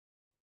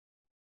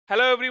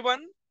Hello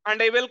everyone,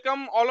 and I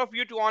welcome all of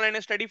you to Online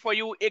Study for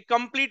You, a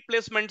complete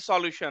placement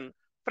solution.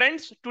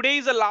 Friends, today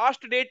is the last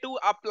day to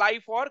apply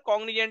for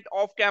Cognizant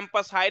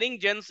off-campus hiring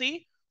Gen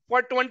Z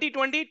for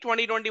 2020,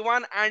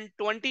 2021 and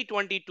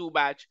 2022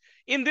 batch.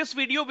 In this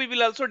video, we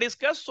will also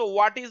discuss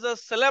what is the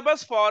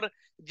syllabus for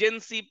Gen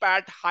Z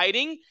PAT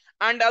hiring,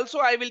 and also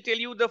I will tell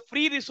you the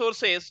free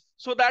resources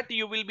so that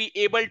you will be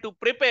able to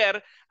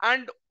prepare,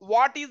 and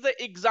what is the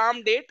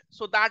exam date,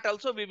 so that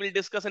also we will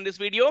discuss in this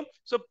video.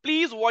 So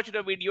please watch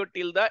the video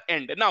till the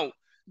end. Now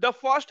the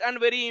first and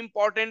very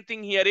important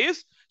thing here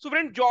is, so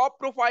friend, job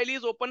profile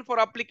is open for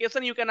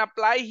application. You can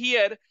apply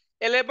here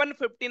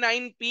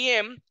 11:59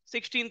 p.m.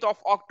 16th of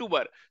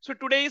October. So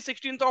today is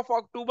 16th of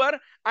October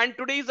and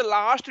today is the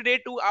last day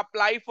to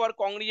apply for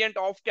Cognizant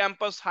off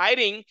campus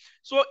hiring.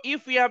 So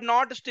if you have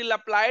not still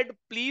applied,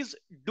 please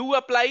do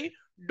apply.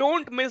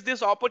 Don't miss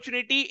this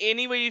opportunity.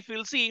 Anyway, if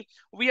you'll see,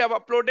 we have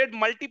uploaded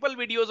multiple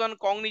videos on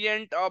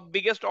Cognizant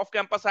biggest off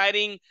campus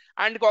hiring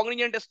and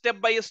Cognizant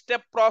step by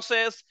step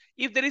process.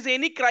 If there is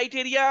any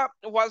criteria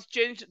was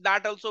changed,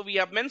 that also we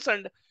have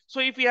mentioned. So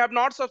if you have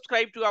not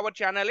subscribed to our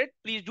channel yet,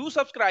 please do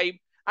subscribe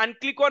and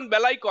click on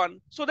bell icon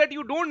so that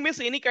you don't miss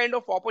any kind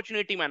of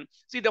opportunity, man.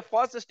 See, the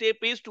first step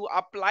is to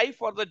apply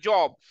for the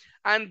job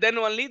and then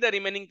only the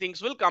remaining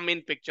things will come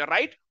in picture,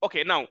 right?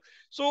 Okay, now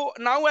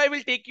I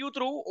will take you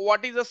through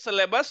what is the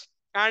syllabus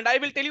and I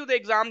will tell you the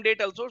exam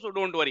date also, so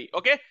don't worry.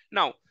 Okay,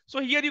 now so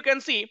here you can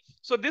see,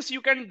 so this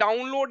you can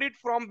download it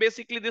from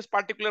basically this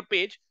particular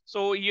page.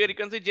 So here you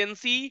can see Gen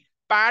Z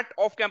PAT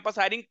off campus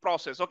hiring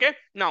process. Okay,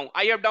 now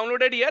I have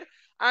downloaded here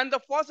and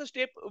the first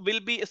step will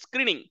be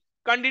screening.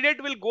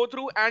 Candidate will go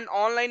through an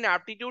online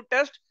aptitude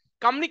test,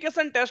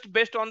 communication test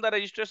based on the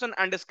registration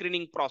and the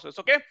screening process.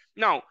 Okay,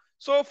 now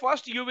so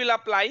first you will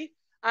apply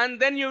and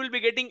then you will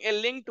be getting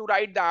a link to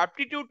write the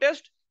aptitude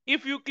test.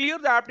 If you clear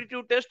the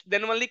aptitude test,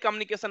 then only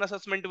communication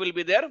assessment will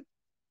be there.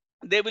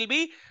 They will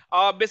be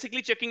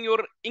basically checking your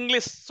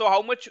English, so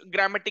how much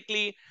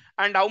grammatically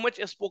and how much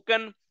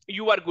spoken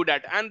you are good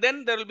at, and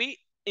then there will be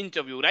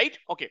interview, right?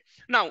 Okay,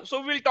 now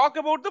so we'll talk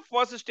about the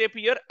first step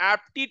here,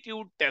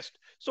 aptitude test.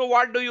 So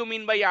what do you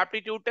mean by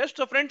aptitude test?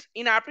 So friends,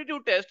 in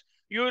aptitude test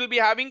you will be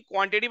having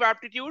quantitative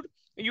aptitude,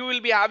 you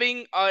will be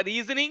having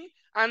reasoning,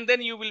 and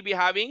then you will be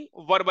having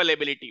verbal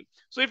ability.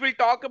 So if we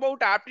talk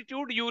about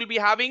aptitude, you will be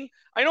having,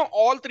 I know,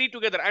 all three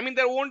together. I mean,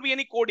 there won't be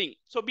any coding.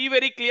 So be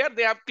very clear.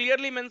 They have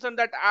clearly mentioned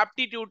that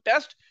aptitude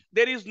test,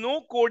 there is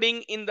no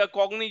coding in the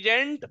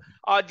Cognizant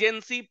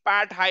Gen Z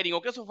PAT hiring.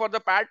 Okay, so for the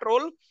PAT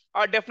role,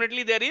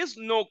 definitely there is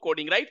no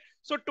coding, right?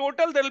 So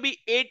total there will be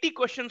 80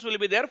 questions will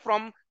be there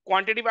from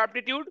quantitative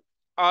aptitude,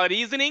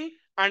 reasoning,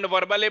 and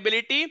verbal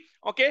ability.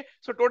 Okay,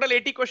 so total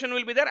 80 question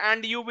will be there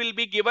and you will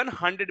be given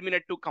 100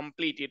 minutes to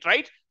complete it,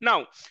 right?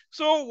 Now,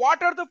 so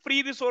what are the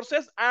free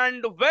resources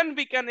and when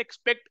we can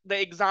expect the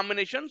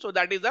examination? So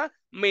that is the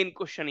main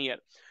question here.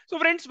 So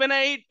friends, when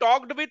I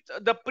talked with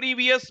the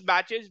previous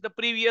batches, the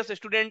previous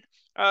student,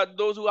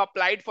 those who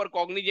applied for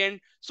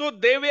Cognizant, so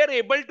they were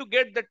able to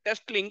get the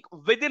test link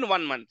within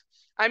 1 month.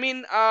 I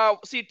mean,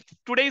 see,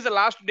 today is the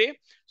last day.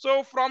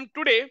 So from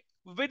today,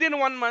 within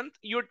 1 month,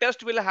 your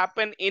test will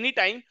happen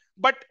anytime.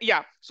 But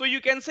yeah, so you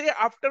can say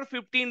after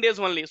 15 days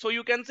only. So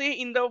you can say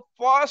in the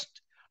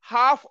first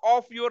half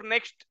of your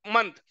next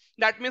month,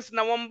 that means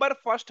November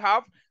first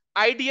half,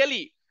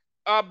 ideally,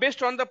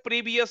 based on the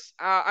previous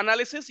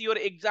analysis, your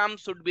exam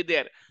should be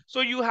there.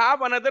 So you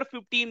have another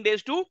 15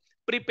 days to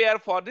prepare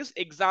for this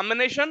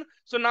examination.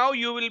 So now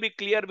you will be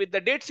clear with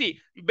the date. See,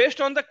 based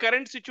on the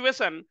current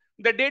situation,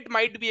 the date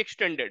might be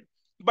extended.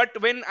 But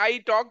when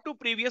I talked to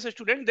previous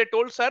students, they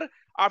told, sir,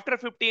 after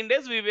 15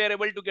 days, we were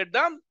able to get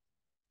the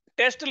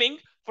test link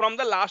from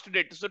the last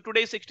date. So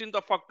today is 16th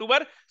of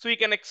October. So you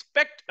can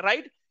expect,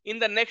 right, in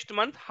the next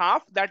month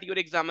half that your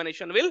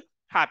examination will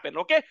happen.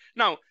 Okay,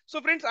 now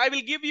so friends, I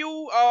will give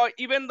you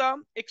even the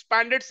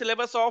expanded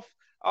syllabus of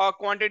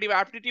quantitative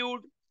aptitude,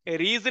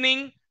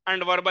 reasoning,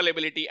 and verbal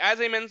ability as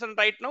I mentioned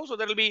right now. So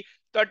there will be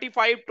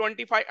 35,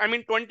 25, I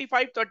mean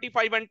 25,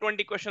 35 and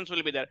 20 questions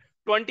will be there.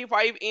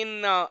 25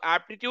 in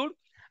aptitude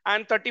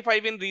and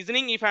 35 in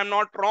reasoning, if I'm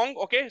not wrong.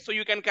 Okay, so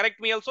you can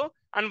correct me also.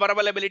 And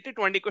verbal ability,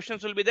 20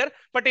 questions will be there.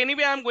 But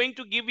anyway, I'm going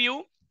to give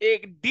you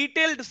a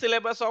detailed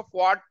syllabus of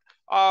what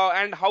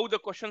and how the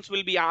questions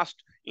will be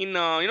asked in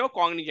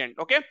Cognizant.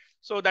 Okay,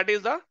 so that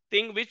is the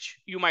thing which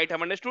you might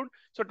have understood.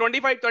 So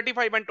 25,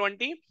 35 and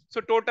 20,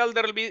 so total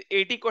there will be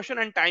 80 question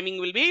and timing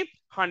will be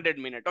 100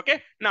 minutes.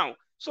 Okay, now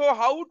so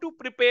how to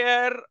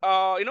prepare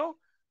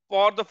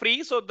for the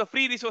free? So the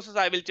free resources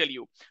I will tell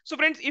you. So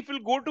friends, if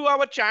you go to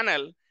our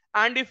channel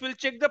and if we'll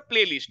check the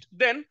playlist,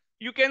 then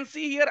you can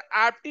see here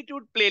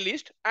aptitude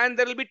playlist and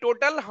there will be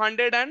total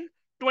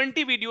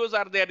 120 videos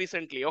are there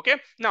recently. Okay,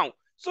 now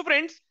so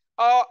friends,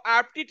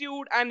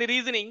 aptitude and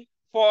reasoning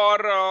for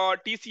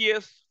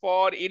TCS,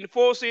 for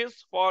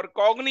Infosys, for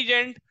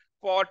Cognizant,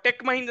 for Tech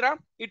Mahindra,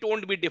 it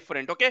won't be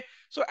different. Okay,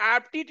 so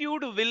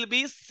aptitude will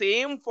be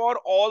same for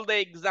all the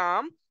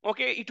exam.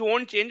 Okay, it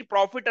won't change.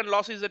 Profit and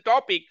loss is the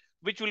topic.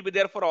 which will be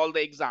there for all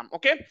the exam.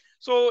 Okay,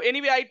 so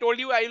anyway, I told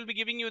you I will be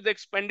giving you the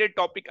expanded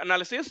topic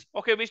analysis,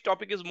 okay, which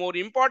topic is more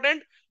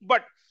important,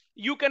 but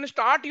you can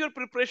start your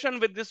preparation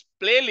with this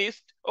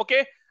playlist.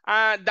 Okay,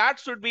 that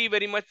should be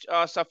very much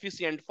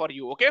sufficient for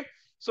you. Okay,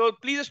 so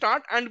please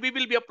start, and we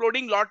will be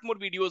uploading lot more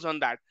videos on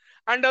that.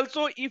 And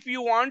also, if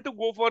you want to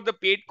go for the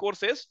paid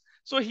courses,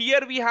 so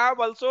here we have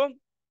also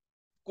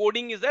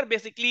coding is there.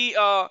 Basically,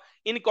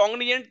 in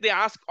Cognizant, they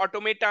ask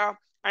automata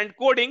and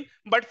coding,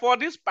 but for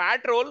this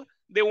pat role,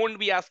 they won't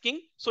be asking.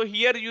 So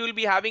here you will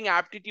be having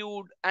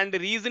aptitude and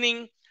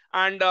reasoning,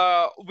 and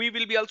we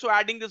will be also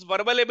adding this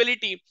verbal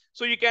ability.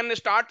 So you can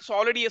start, so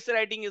already essay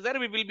writing is there.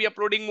 We will be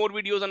uploading more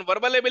videos on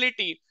verbal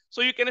ability.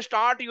 So you can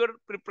start your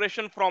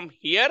preparation from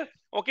here.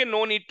 Okay,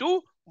 no need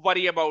to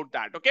worry about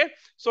that. Okay,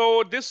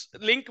 so this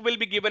link will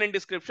be given in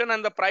description,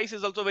 and the price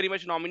is also very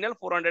much nominal,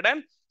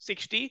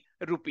 460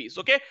 rupees.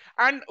 Okay,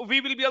 and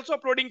we will be also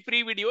uploading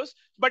free videos,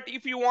 but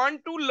if you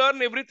want to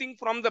learn everything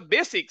from the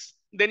basics,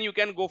 then you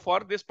can go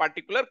for this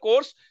particular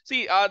course.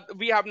 See,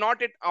 we have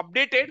not yet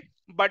updated,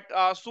 but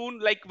soon,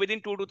 like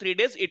within 2 to 3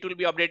 days, it will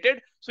be updated.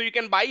 So you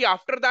can buy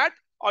after that,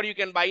 or you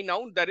can buy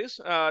now. That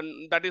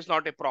is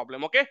not a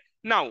problem. Okay,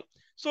 now,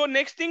 so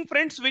next thing,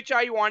 friends, which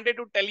I wanted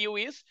to tell you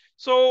is,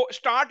 so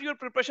start your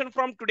preparation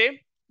from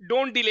today.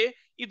 Don't delay.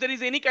 If there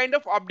is any kind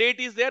of update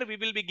is there, we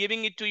will be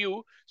giving it to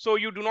you, so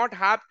you do not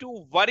have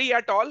to worry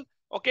at all.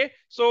 Okay,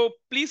 so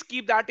please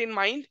keep that in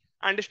mind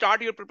and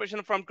start your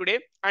preparation from today,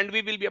 and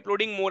we will be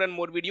uploading more and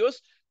more videos.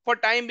 For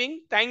time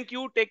being, thank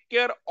you, take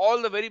care,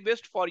 all the very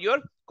best for your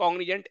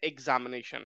Cognizant examination.